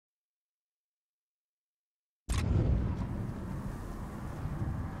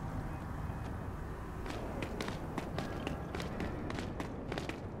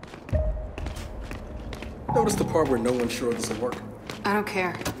notice the part where no one's sure this will work? I don't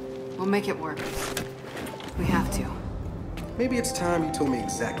care. We'll make it work. We have to. Maybe it's time you told me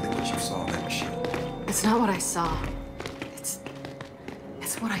exactly what you saw in that machine. It's not what I saw.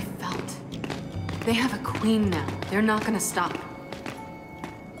 It's what I felt. They have a queen now. They're not gonna stop.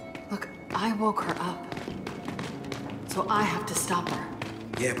 Look, I woke her up. So I have to stop her.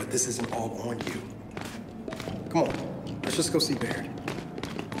 Yeah, but this isn't all on you. Come on, let's just go see Baird.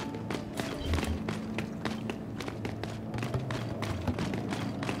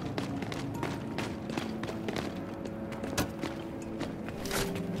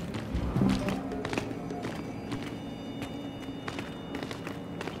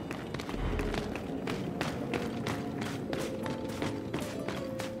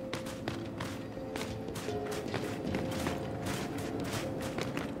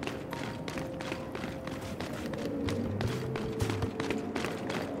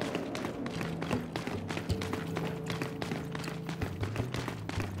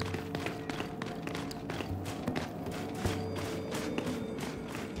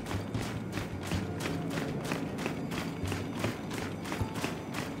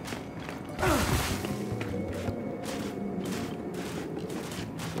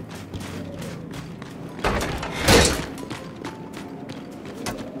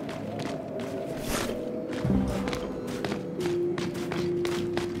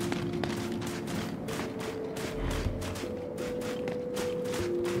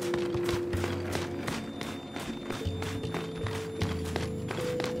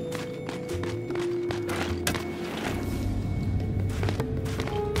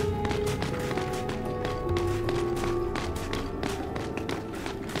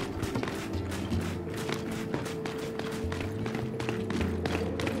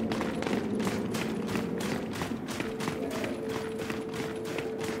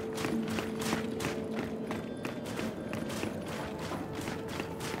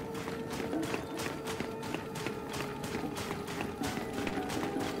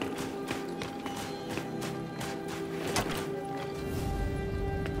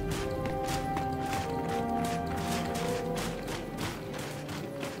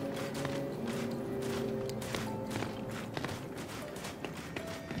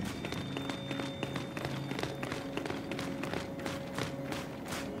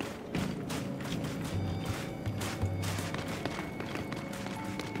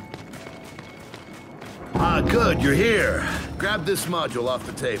 Ah, good, you're here. Grab this module off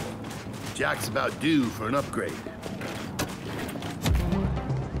the table. Jack's about due for an upgrade.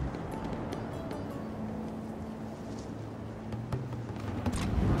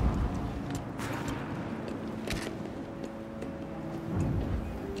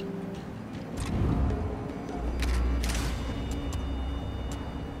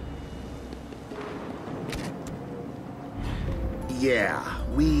 Yeah,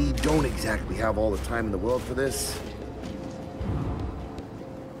 we don't exactly have all the time in the world for this.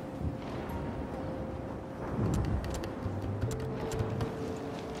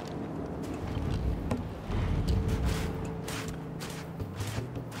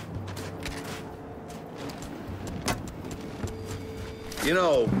 You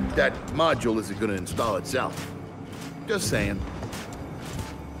know, that module isn't gonna install itself. Just saying.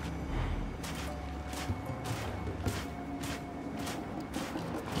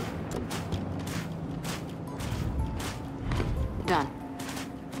 Done.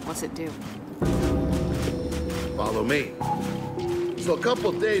 What's it do? Follow me. So a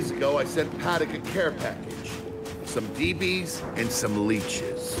couple days ago, I sent Paddock a care package. Some DBs and some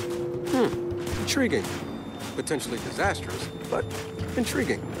leeches. Intriguing. Potentially disastrous, but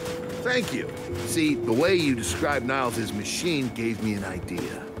intriguing. Thank you. See, the way you described Niles' machine gave me an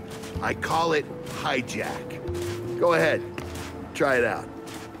idea. I call it Hijack. Go ahead. Try it out.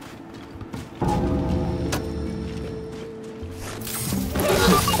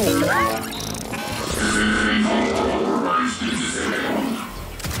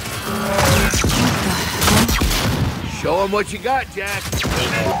 Show him what you got, Jack.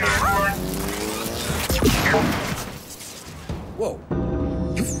 Whoa.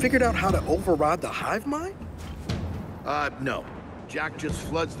 You figured out how to override the hive mind? No. Jack just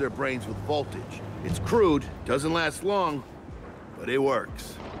floods their brains with voltage. It's crude, doesn't last long, but it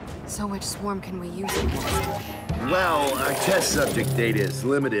works. So which swarm can we use it against? Well, our test subject data is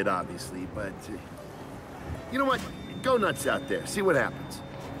limited, obviously, but... you know what? Go nuts out there. See what happens.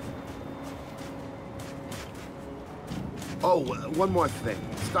 Oh, one more thing.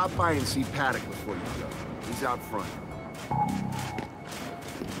 Stop by and see Paddock before you go. He's out front.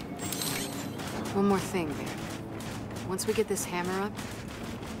 One more thing, Baird. Once we get this hammer up,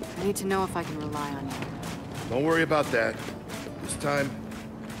 I need to know if I can rely on you. Don't worry about that. This time,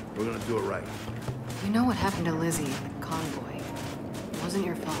 we're gonna do it right. You know what happened to Lizzie at the convoy. It wasn't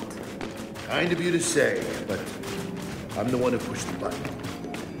your fault. Kind of you to say, but I'm the one who pushed the button.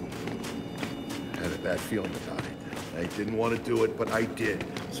 I had a bad feeling about it. I didn't want to do it, but I did.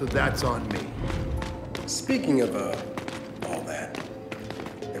 So that's on me. Speaking of, all that,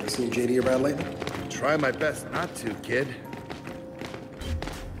 ever seen JD around lately? Try my best not to, kid.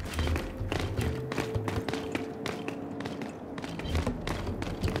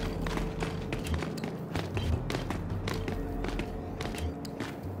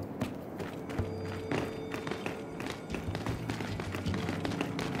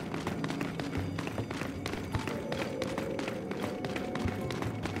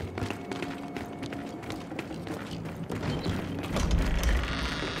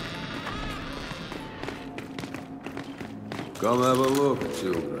 Come have a look,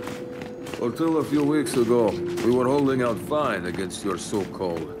 children. Until a few weeks ago, we were holding out fine against your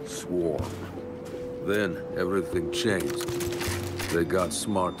so-called swarm. Then, everything changed. They got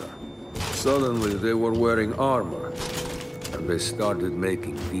smarter. Suddenly, they were wearing armor. And they started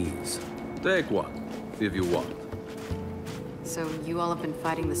making these. Take one, if you want. So you all have been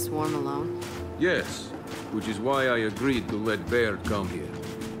fighting the swarm alone? Yes, which is why I agreed to let Baird come here.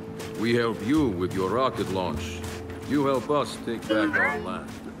 We help you with your rocket launch. You help us take back our land.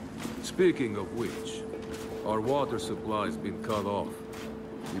 Speaking of which, our water supply's been cut off.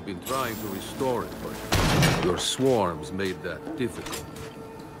 We've been trying to restore it, but your swarms made that difficult,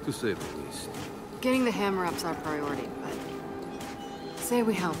 to say the least. Getting the hammer-up's our priority, but... Say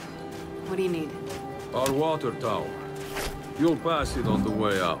we help. What do you need? Our water tower. You'll pass it on the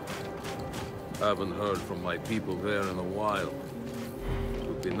way out. Haven't heard from my people there in a while.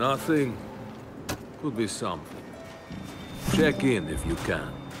 Could be nothing, could be something. Check in if you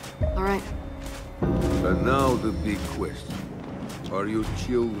can. All right. And now the big question. Are you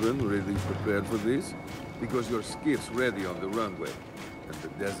children really prepared for this? Because your skiff's ready on the runway, and the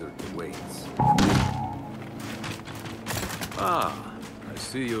desert awaits. Ah, I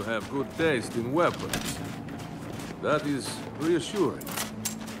see you have good taste in weapons. That is reassuring.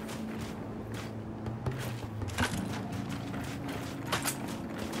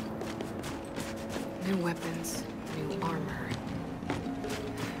 New weapons, new armor.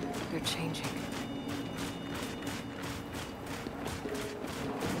 You're changing.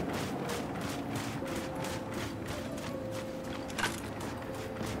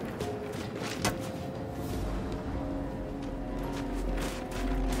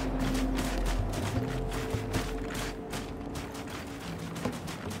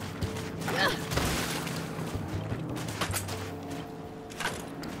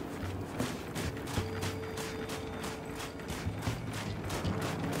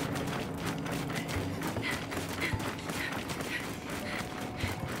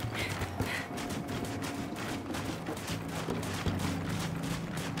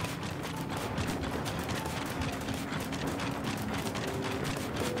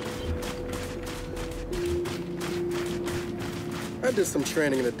 I did some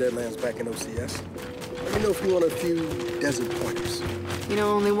training in the Deadlands back in OCS. Let me know if you want a few desert pointers. You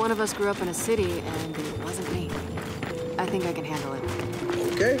know, only one of us grew up in a city, and it wasn't me. I think I can handle it.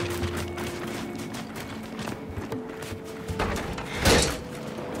 Okay.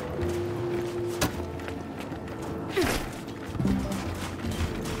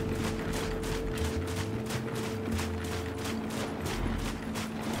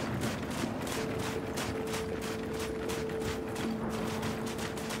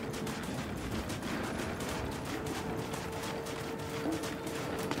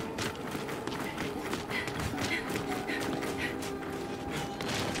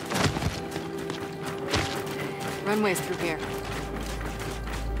 Runway's through here.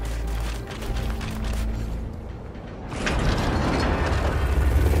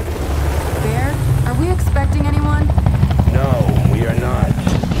 Bear, are we expecting anyone? No, we are not.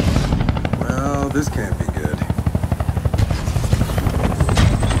 Well, this can't be good.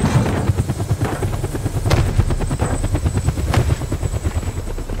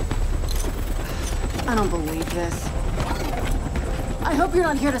 I don't believe this. I hope you're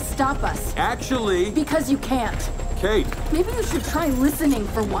not here to stop us. Actually... Because you can't. Kate. Maybe you should try listening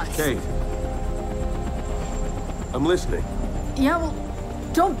for once. Kate. I'm listening. Yeah, well,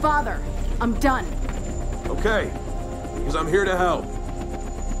 don't bother. I'm done. Okay. Because I'm here to help.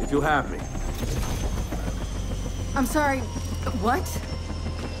 If you'll have me. I'm sorry. What?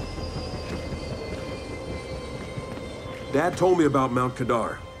 Dad told me about Mount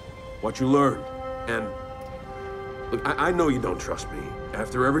Kadar. What you learned. And... Look, I know you don't trust me.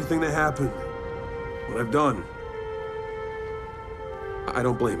 After everything that happened... what I've done. I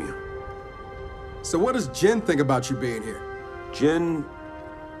don't blame you. So what does Jin think about you being here? Jin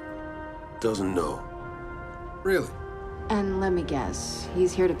doesn't know. Really? And let me guess,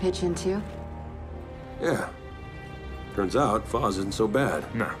 he's here to pitch in too? Yeah. Turns out Foz isn't so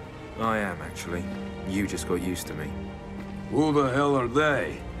bad. No, I am actually. You just got used to me. Who the hell are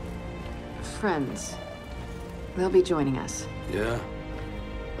they? Friends. They'll be joining us. Yeah?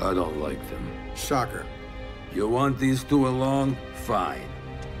 I don't like them. Shocker. You want these two along? Fine.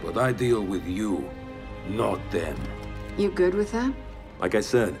 But I deal with you, not them. You good with that? Like I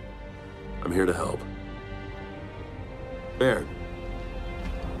said, I'm here to help. Baird.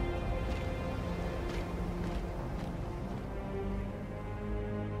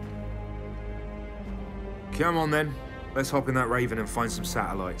 Come on then. Let's hop in that Raven and find some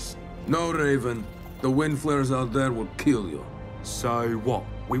satellites. No, Raven. The wind flares out there will kill you. So what?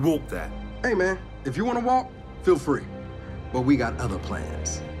 We walk there. Hey, man, if you want to walk, feel free. But we got other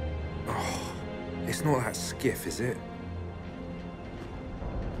plans. Oh, it's not that skiff, is it?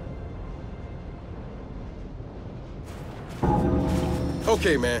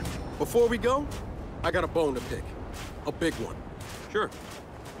 Okay, man, before we go, I got a bone to pick. A big one. Sure.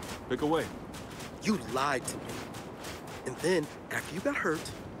 Pick away. You lied to me. And then, after you got hurt,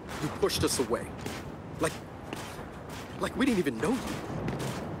 you pushed us away. Like we didn't even know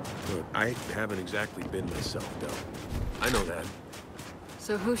you. Look, I haven't exactly been myself, though. I know that.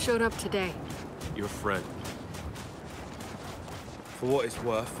 So who showed up today? Your friend. For what it's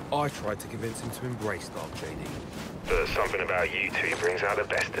worth, I tried to convince him to embrace Dark JD. But something about you two brings out the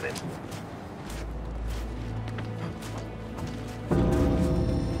best in him.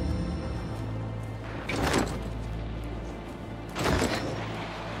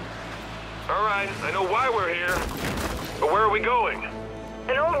 All right, I know why we're here. But where are we going?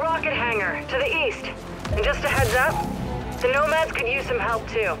 An old rocket hangar, to the east. And just a heads up, the Nomads could use some help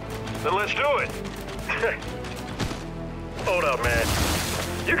too. Then let's do it. Hold up, man.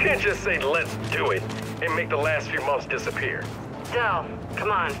 You can't just say let's do it and make the last few months disappear. Del, come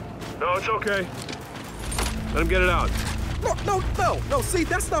on. No, it's okay. Let him get it out. No, see,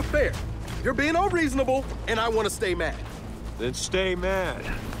 that's not fair. You're being unreasonable, and I want to stay mad. Then stay mad.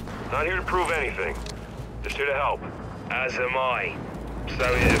 Not here to prove anything. Just here to help. As am I.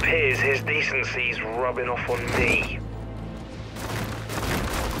 So it appears his decency's rubbing off on me.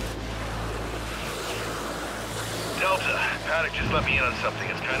 Delta, Paddock just let me in on something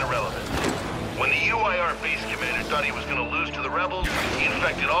that's kind of relevant. When the UIR base commander thought he was going to lose to the rebels, he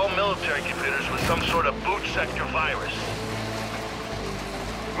infected all military computers with some sort of boot sector virus.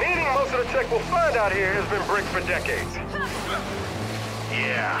 Meaning most of the tech we'll find out here has been bricked for decades.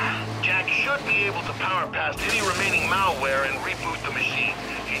 Yeah. Jack should be able to power past any remaining malware and reboot the machine.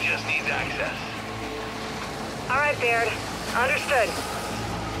 He just needs access. All right, Baird. Understood.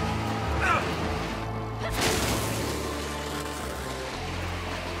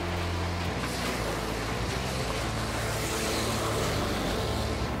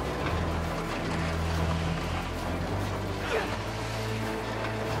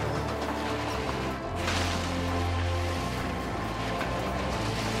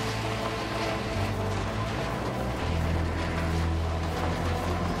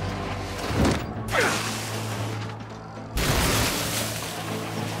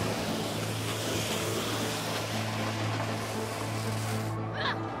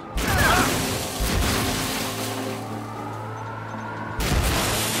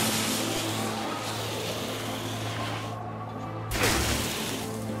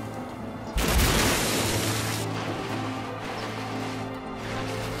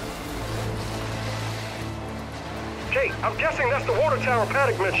 Kate, I'm guessing that's the water tower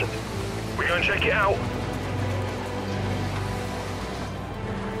Paddock mentioned. We're gonna check you out.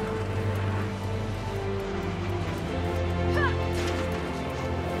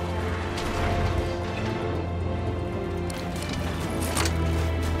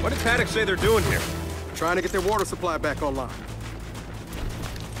 What did Paddock say they're doing here? Trying to get their water supply back online.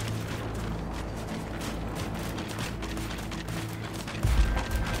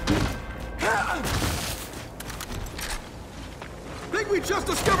 Think we just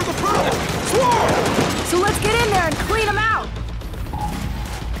discovered the problem! Swarm! So let's get in there and clean them out!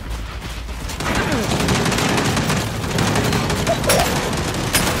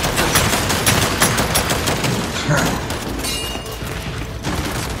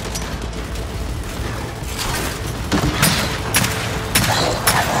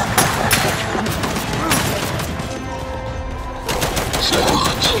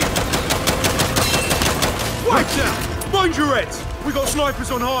 Watch out! Mind your heads! We got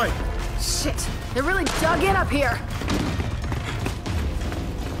snipers on high! Shit! They're really dug in up here.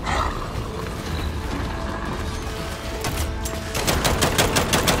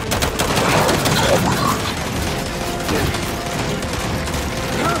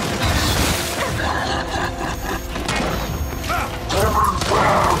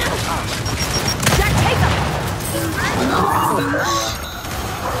 Jack, take them!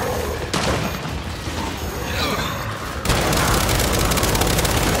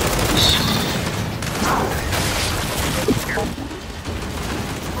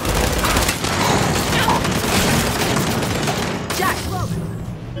 Jack, look!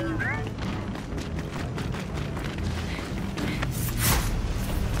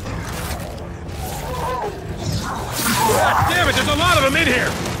 God damn it, there's a lot of them in here!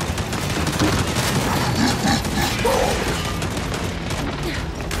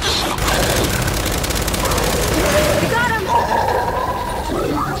 We got him!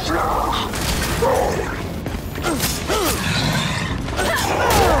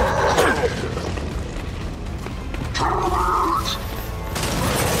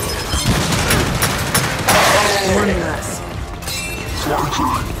 One less.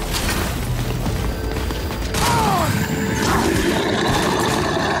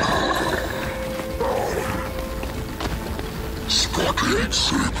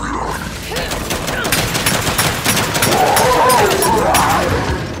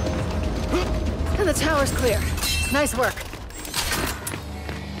 And the tower's clear. Nice work.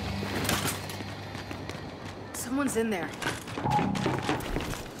 Someone's in there.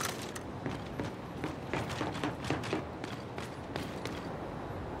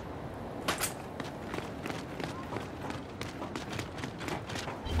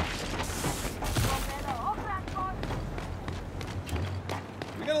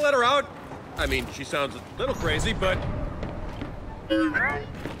 We gonna let her out? I mean, she sounds a little crazy, but...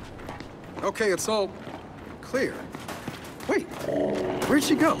 Okay, it's all clear. Wait, where'd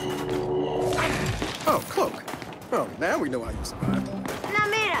she go? Oh, Cloak. Oh, now we know how you survived. Na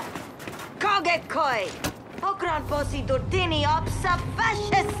mira! Koget koi! Okran posi durdini opsa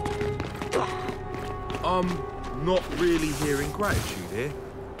fascist! Not really hearing gratitude here.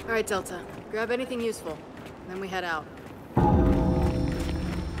 All right, Delta. Grab anything useful. Then we head out.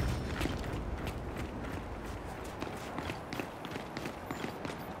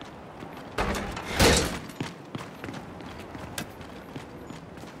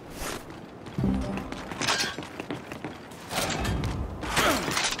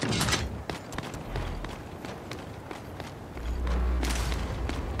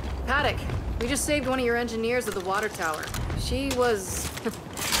 Paddock, we just saved one of your engineers at the water tower. She was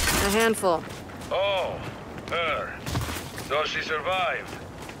a handful. Oh, her. So she survived.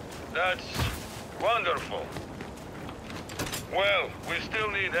 That's wonderful. Well, we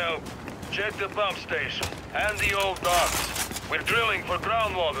still need help. Check the pump station and the old docks. We're drilling for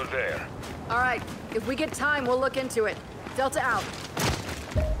groundwater there. All right, if we get time, we'll look into it. Delta out.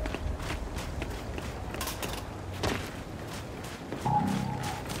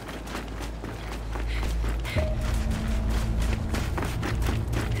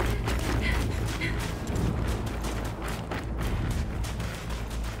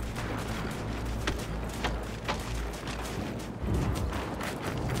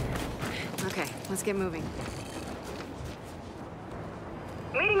 Okay, let's get moving.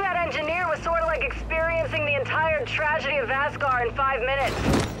 Meeting that engineer was sort of like experiencing the entire tragedy of Vasgar in 5 minutes.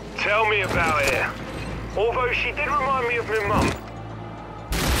 Tell me about it. Although she did remind me of my mum.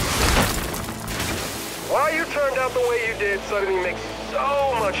 Why you turned out the way you did suddenly makes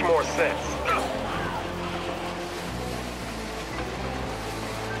so much more sense.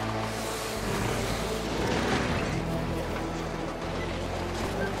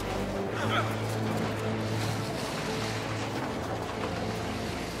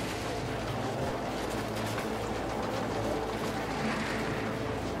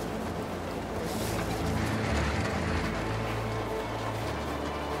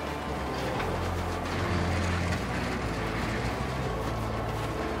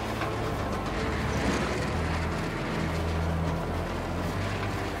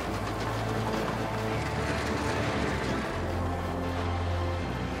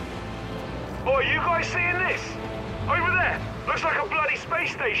 Boy, you guys seeing this? Over there. Looks like a bloody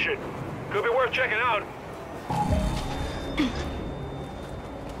space station. Could be worth checking out.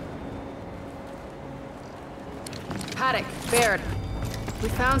 Paddock, Baird, we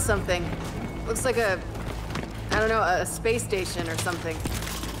found something. Looks like I don't know, a space station or something.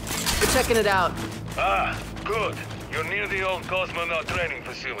 We're checking it out. Ah, good. You're near the old cosmonaut training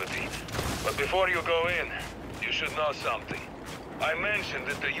facility. But before you go in, you should know something. I mentioned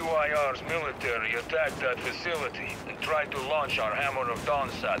that the UIR's military attacked that facility and tried to launch our Hammer of Dawn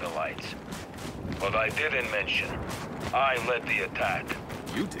satellites. But I didn't mention, I led the attack.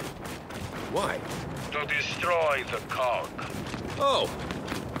 You did? Why? To destroy the cog. Oh.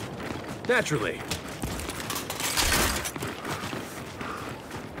 Naturally.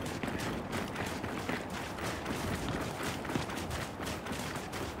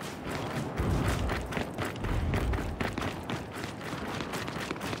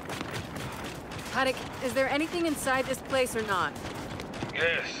 Paddock, is there anything inside this place or not?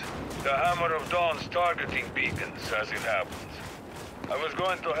 Yes, the Hammer of Dawn's targeting beacons, as it happens. I was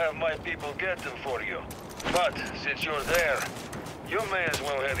going to have my people get them for you. But, since you're there, you may as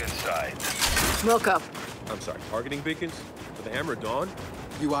well head inside. Wilco. I'm sorry, targeting beacons? For the Hammer of Dawn?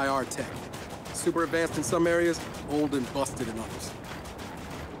 UIR tech. Super advanced in some areas, old and busted in others.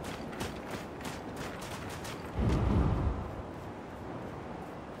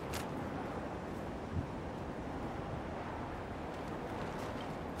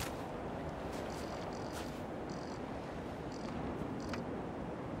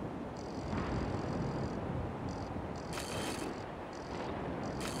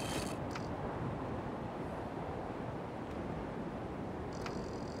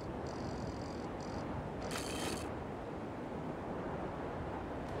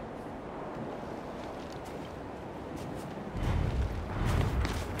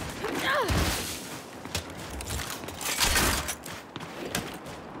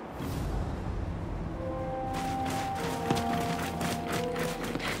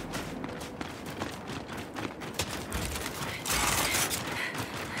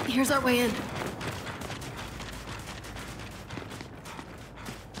 Here's our way in.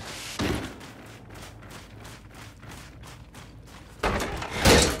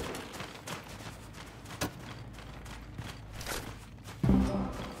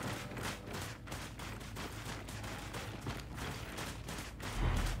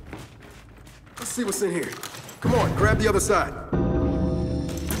 Let's see what's in here. Come on, grab the other side.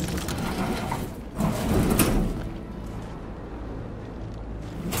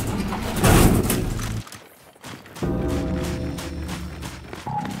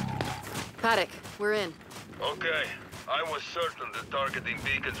 Paddock, we're in. Okay. I was certain the targeting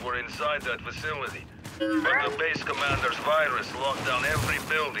beacons were inside that facility. But the base commander's virus locked down every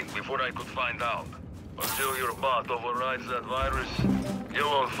building before I could find out. Until your bot overrides that virus, you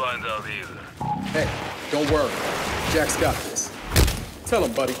won't find out either. Hey, don't worry. Jack's got this. Tell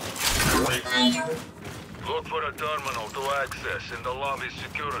him, buddy. Look for a terminal to access in the lobby's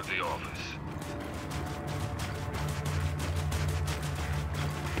security office.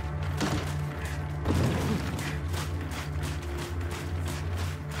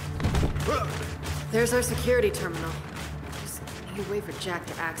 There's our security terminal. Just need a way for Jack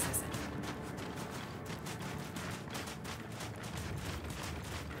to access it.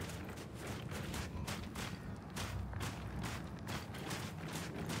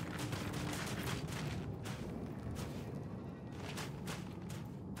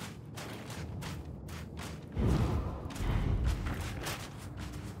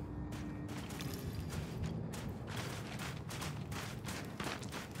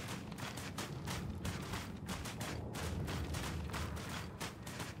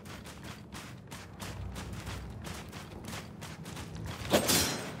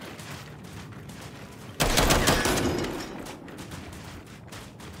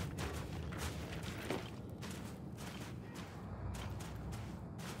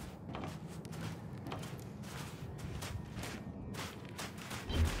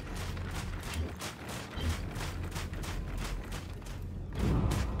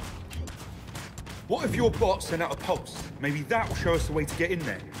 What if your bot sent out a pulse? Maybe that will show us the way to get in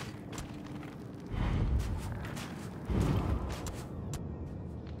there.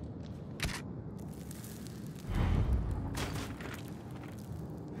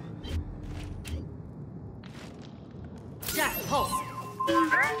 Jack, pulse.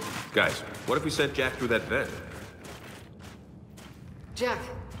 Guys, what if we sent Jack through that vent? Jack,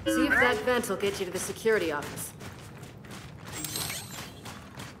 see if that vent will get you to the security office.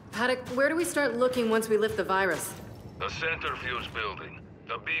 Paddock, where do we start looking once we lift the virus? The centrifuge building.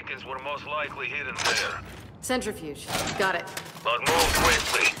 The beacons were most likely hidden there. Centrifuge. Got it. But move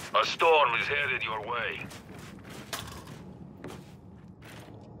quickly. A storm is headed your way.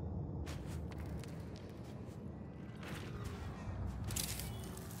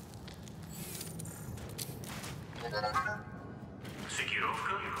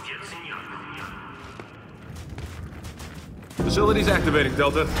 Facility's activating,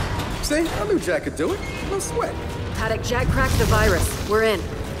 Delta. See, I knew Jack could do it. No sweat. Paddock, Jack cracked the virus. We're in.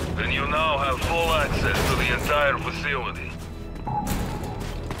 Then you'll now have full access to the entire facility.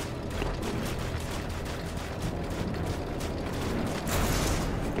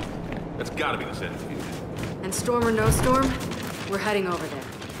 That's gotta be the centrifuge. And storm or no storm, we're heading over there.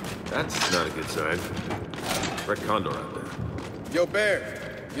 That's not a good sign. Red Condor out there. Yo,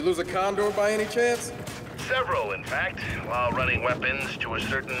 Bear, you lose a condor by any chance? Several, in fact, while running weapons to a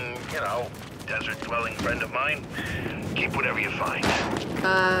certain, desert-dwelling friend of mine. Keep whatever you find.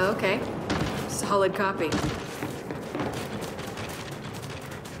 Okay. Solid copy.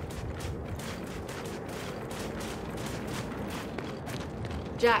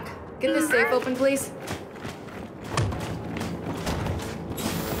 Jack, get this safe open, please.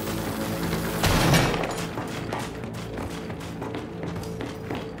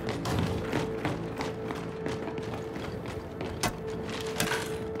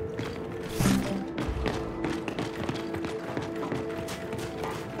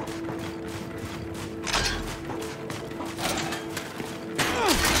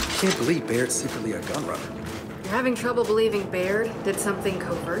 I can't believe Baird's secretly a gun runner. You're having trouble believing Baird did something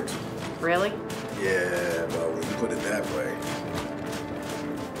covert? Really? Yeah, well, when you put it that way.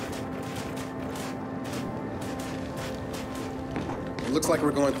 It looks like we're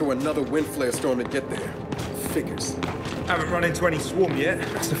going through another wind flare storm to get there. Figures. Haven't run into any swarm yet.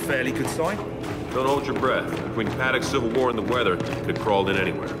 That's a fairly good sign. Don't hold your breath. Between Paddock's Civil War and the weather, could have crawled in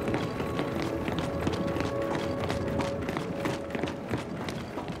anywhere.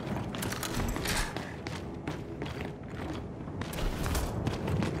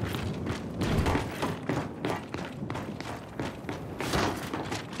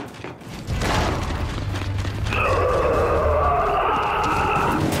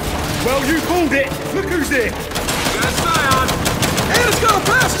 Well, you called it! Look who's here! Got a Scion! And it's got a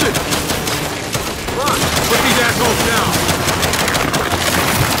bastion! Come on, put these assholes down!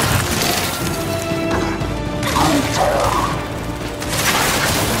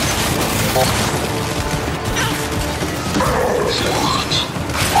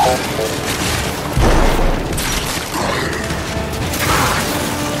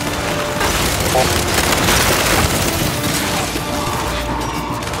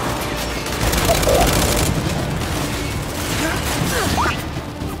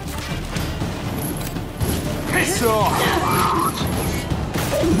 Piss off!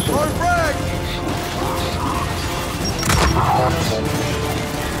 Hard frag!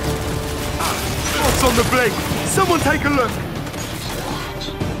 What's on the blink? Someone take a look!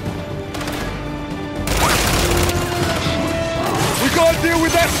 We gotta deal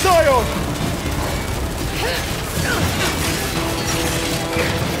with that Scion!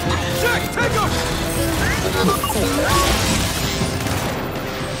 Jack, take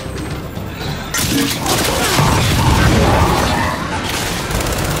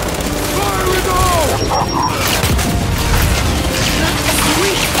Fire with all!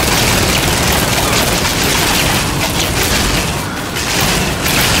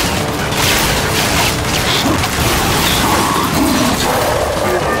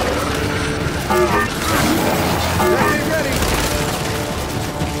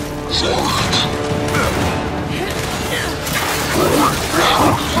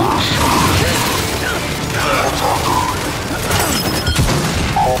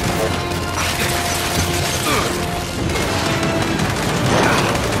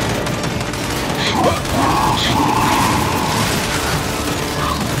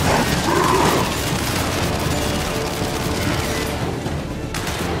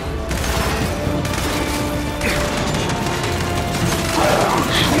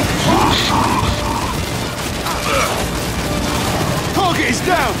 Target is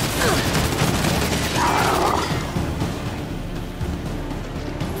down!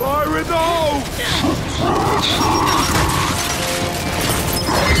 Fire in the hole!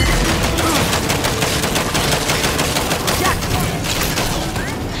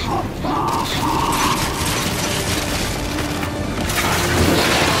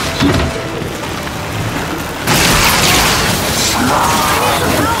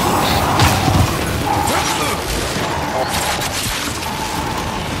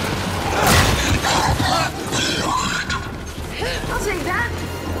 I'll take that.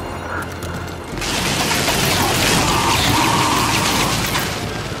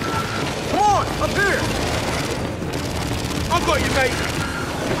 Come on, up here! I've got you, mate!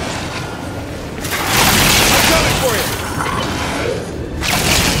 I'm coming for you!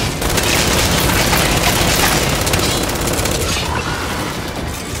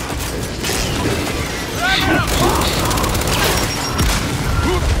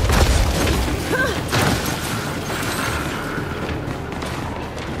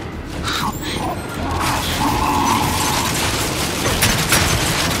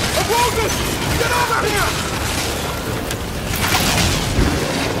 it! Get over here!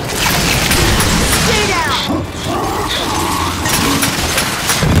 Stay down!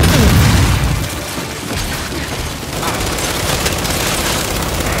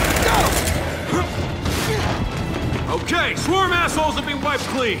 Okay, swarm assholes have been wiped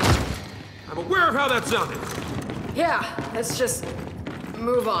clean. I'm aware of how that sounded. Yeah, let's just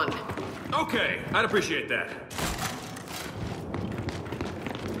move on. Okay, I'd appreciate that.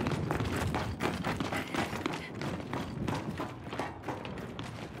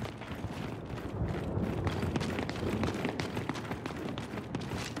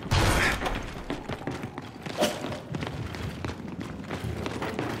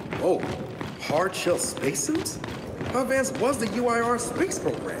 Oh, hard shell spacesuits? How advanced was the UIR space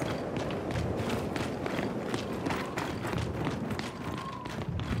program?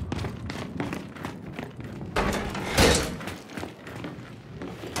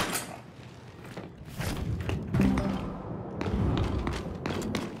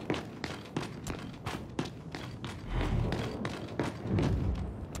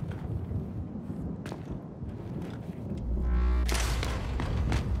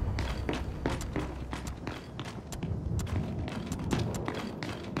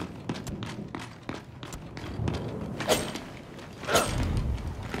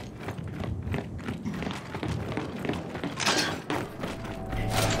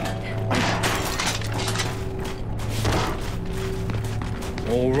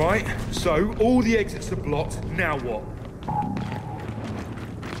 All right, so all the exits are blocked. Now what?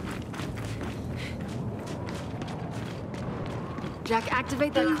 Jack,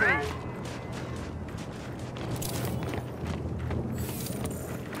 activate that crane.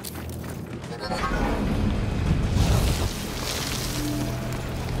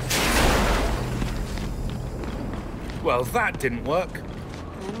 Well, that didn't work.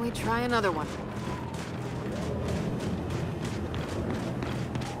 Then we try another one.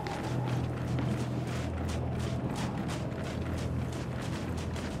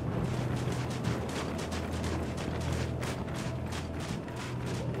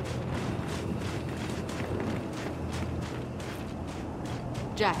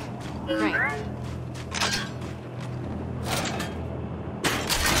 Jack, crane.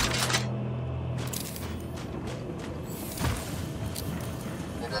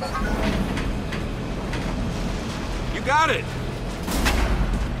 You got it!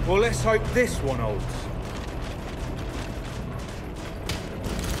 Well, let's hope this one holds.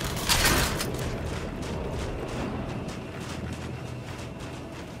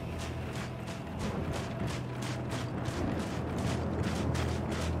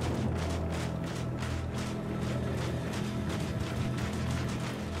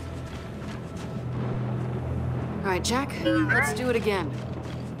 All right, Jack, let's do it again.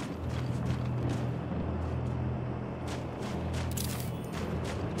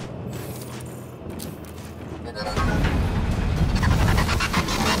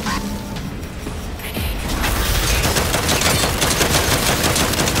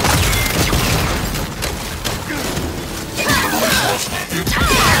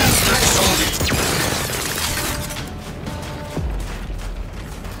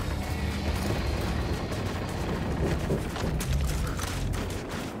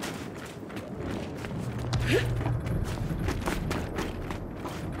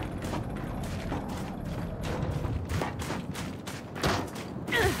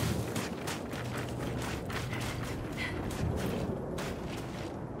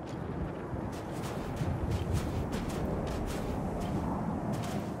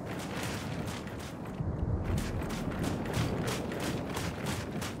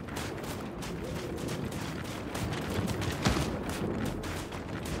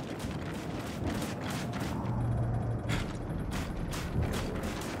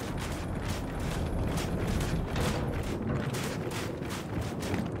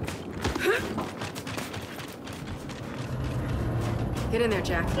 Get in there,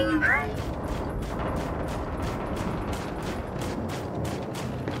 Jack.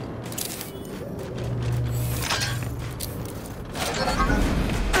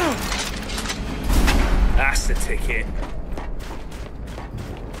 That's the ticket.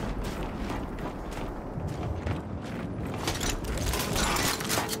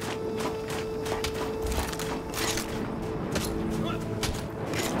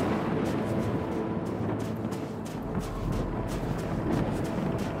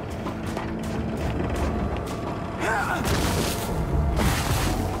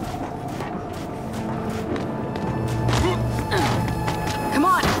 Come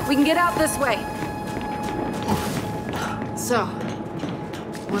on, we can get out this way. So,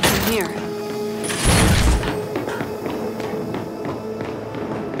 What's in here?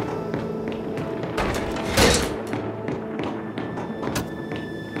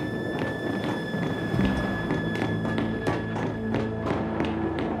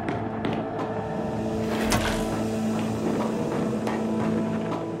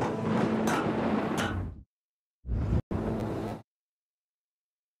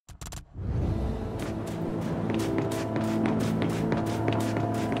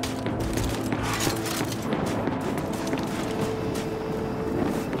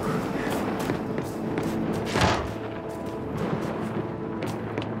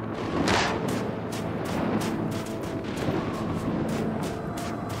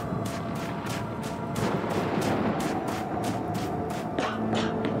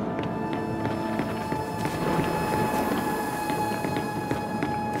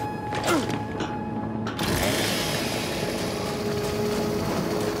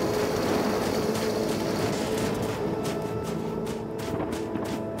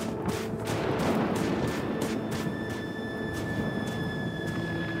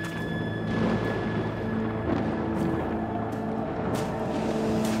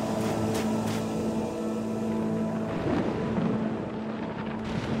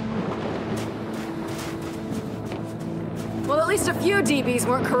 Well, at least a few DBs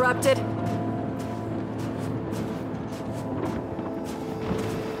weren't corrupted.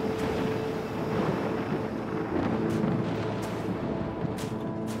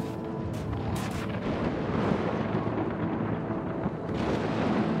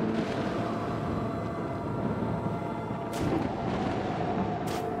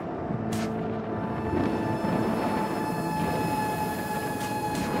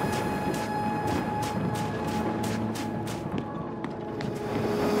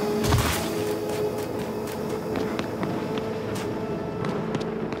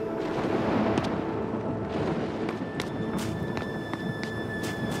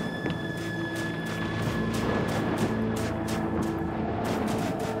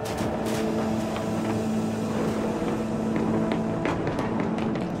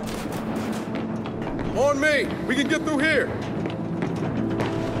 On me! We can get through here!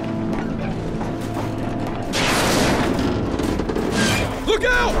 Look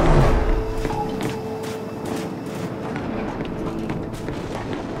out!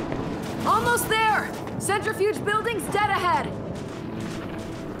 Almost there! Centrifuge building's dead ahead!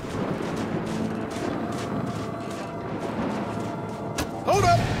 Hold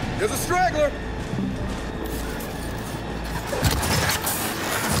up! There's a straggler!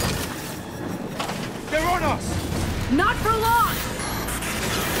 They're on us! Not for long!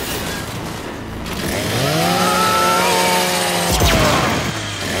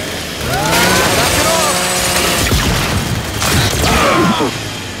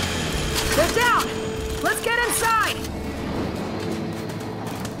 They're down! Let's get inside!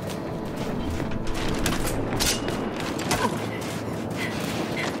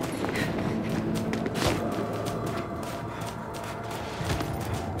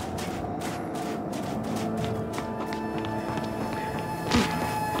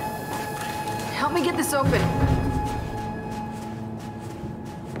 Help me get this open.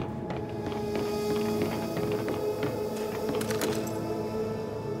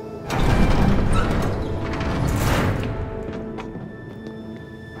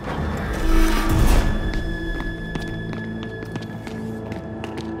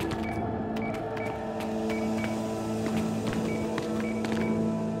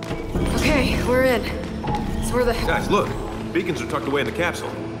 Okay, we're in. So where the heck? Guys, look. Beacons are tucked away in the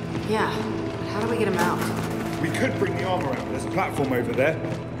capsule. Yeah, but how do we get him out? We could bring the armor out. There's a platform over there.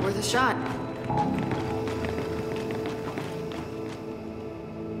 Worth a shot.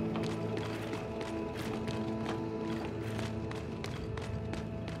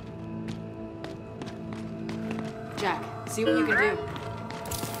 Jack, see what you can do.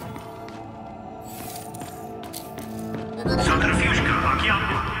 Centrifużka,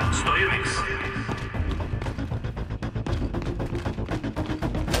 Akiamu. Stoję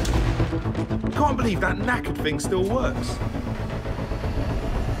Can't believe that knackered thing still works.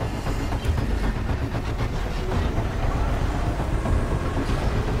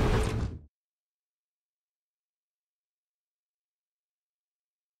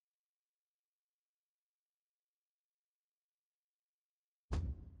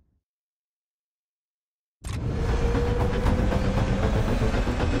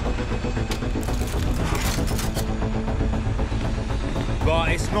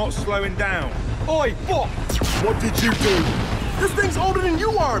 But it's not slowing down. Oi, fuck! What did you do? This thing's older than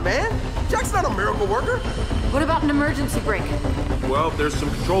you are, man! Jack's not a miracle worker! What about an emergency brake? Well, there's some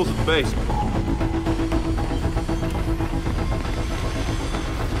controls at the base.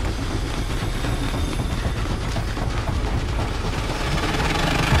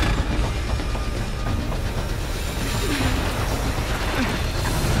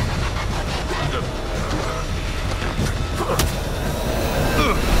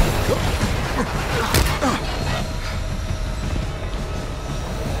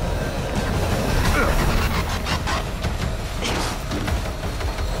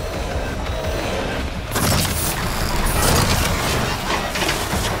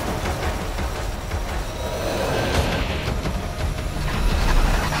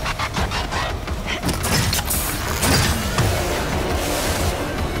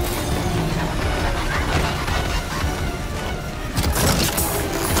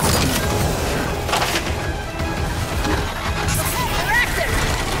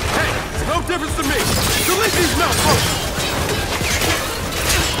 Difference to me. Delete these melts.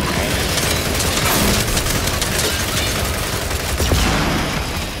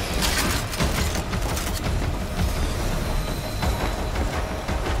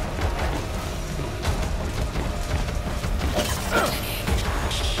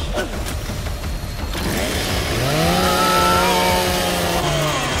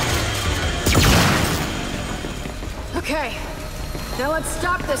 Okay, now let's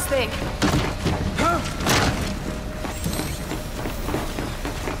stop this thing.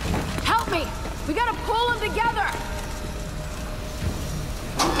 Help me! We gotta pull them together!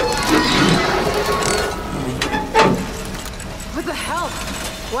 What the hell?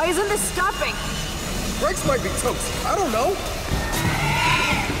 Why isn't this stopping? Brakes might be toast. I don't know.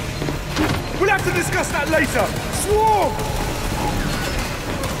 We'll have to discuss that later! Swarm!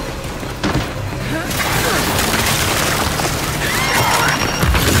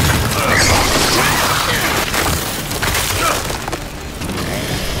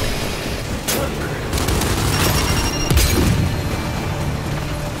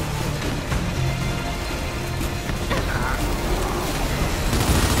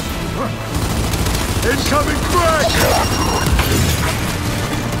 Incoming frag!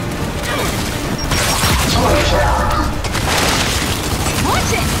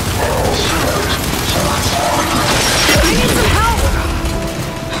 Watch it! I need some help!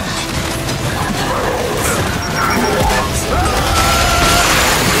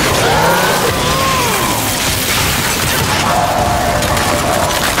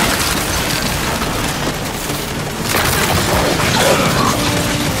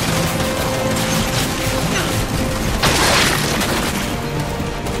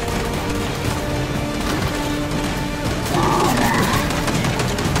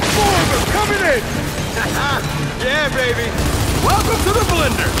 Yeah, baby. Welcome to the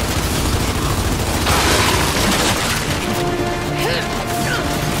blender.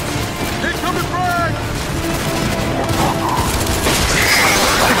 Incoming frag!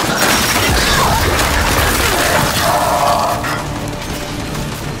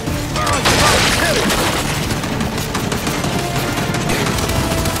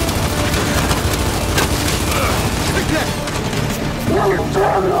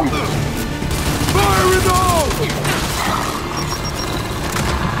 Fire it all!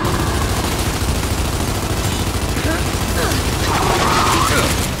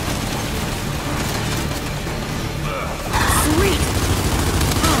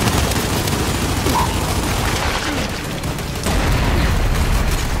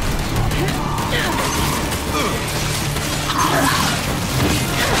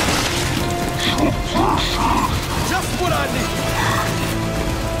 Just what I need!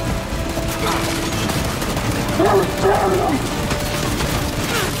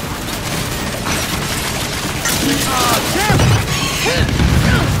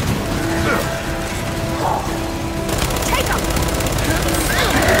 Take him!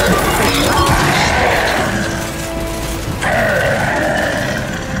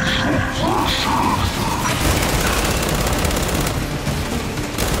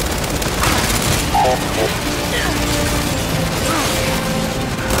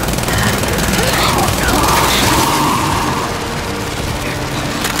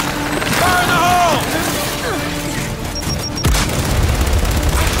 Fire in the hole!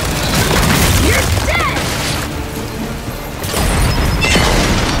 You're dead!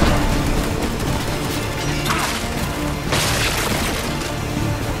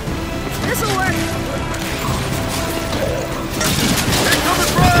 This'll work.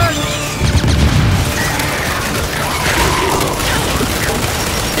 Incoming frag!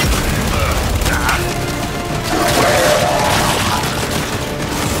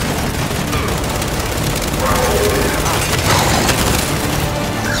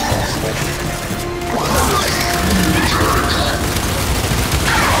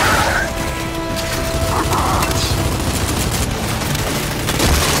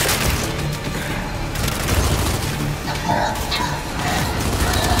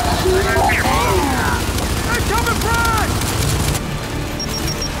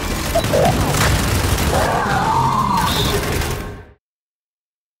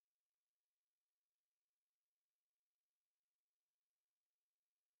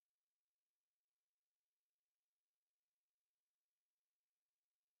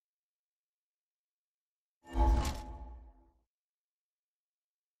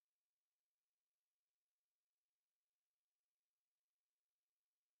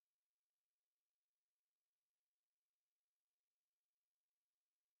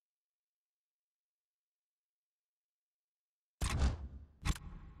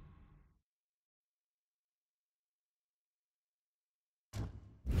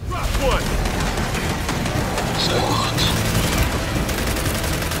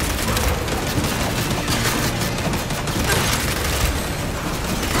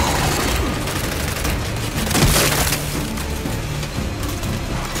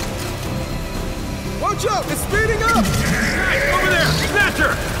 Watch out! It's speeding up! Hey, over there!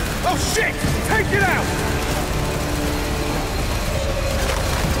 Snatcher! Oh shit! Take it out!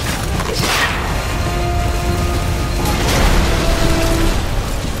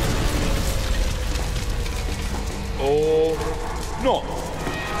 Or not.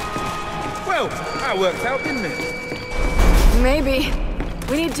 Well, that worked out, didn't it? Maybe.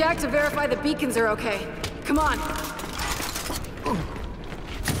 We need Jack to verify the beacons are okay. Come on.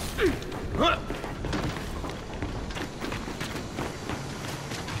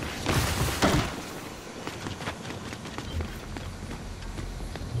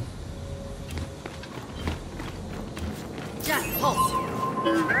 Jack, pulse.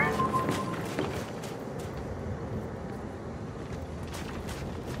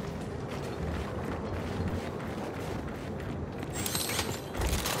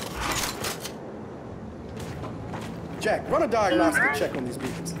 Jack, run a diagnostic check on these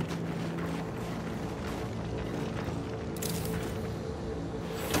beacons.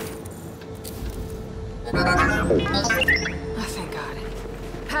 Oh, thank God.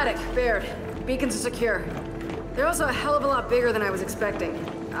 Paddock, Baird, beacons are secure. They're also a hell of a lot bigger than I was expecting.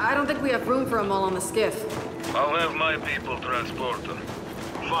 I don't think we have room for them all on the skiff. I'll have my people transport them.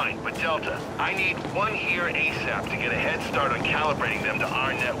 Fine, but Delta, I need one here ASAP to get a head start on calibrating them to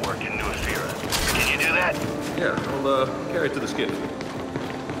our network in New Ephyra. Can you do that? Yeah, I'll carry it to the skiff.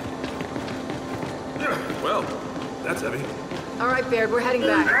 Well, that's heavy. All right, Baird, we're heading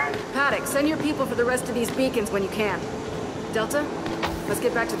back. Paddock, send your people for the rest of these beacons when you can. Delta, let's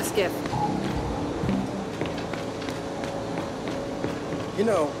get back to the skiff. You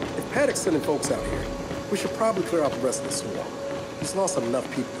know, if Paddock's sending folks out here, we should probably clear out the rest of the swarm. He's lost enough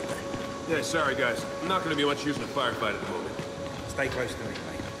people today. Yeah, sorry guys. I'm not gonna be much use in a firefight at the moment. Stay close to me,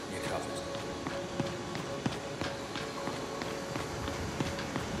 mate. You're covered.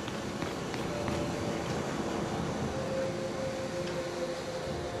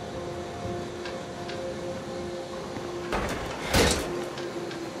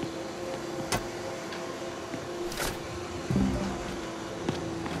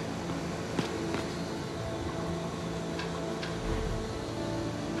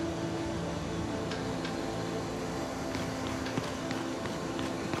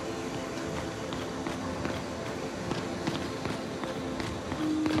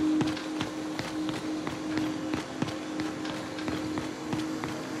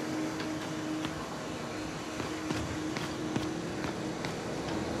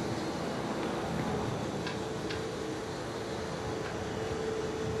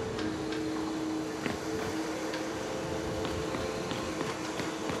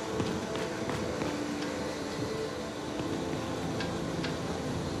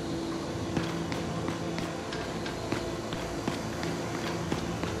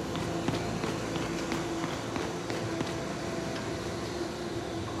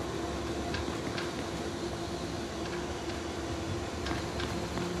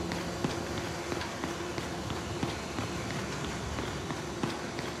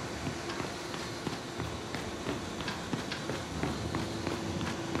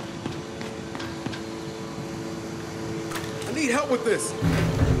 I need help with this.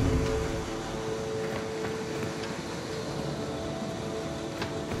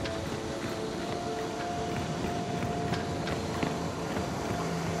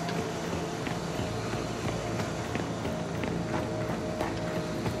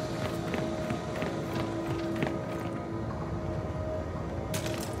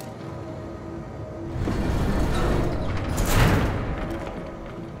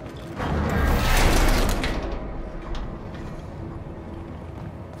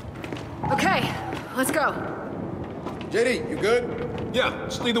 Okay, let's go. JD, you good? Yeah,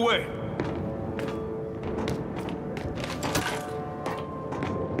 just lead the way.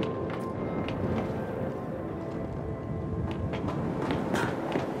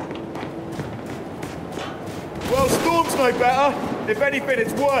 Well, Storm's no better. If anything,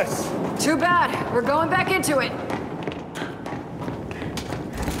 it's worse. Too bad. We're going back into it.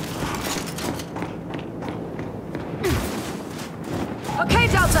 Okay,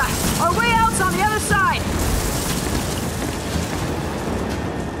 Delta. Our way out's on the other side.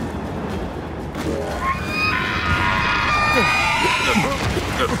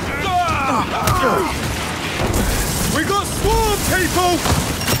 We got swarm, people!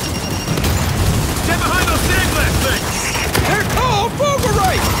 Get behind those sandblast things! They're called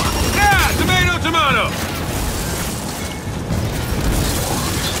Fulgurite! Yeah, tomato, tomato!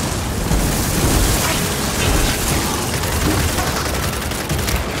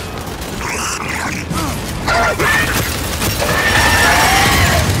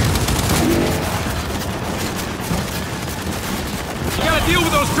 deal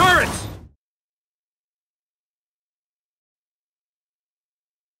with those turrets!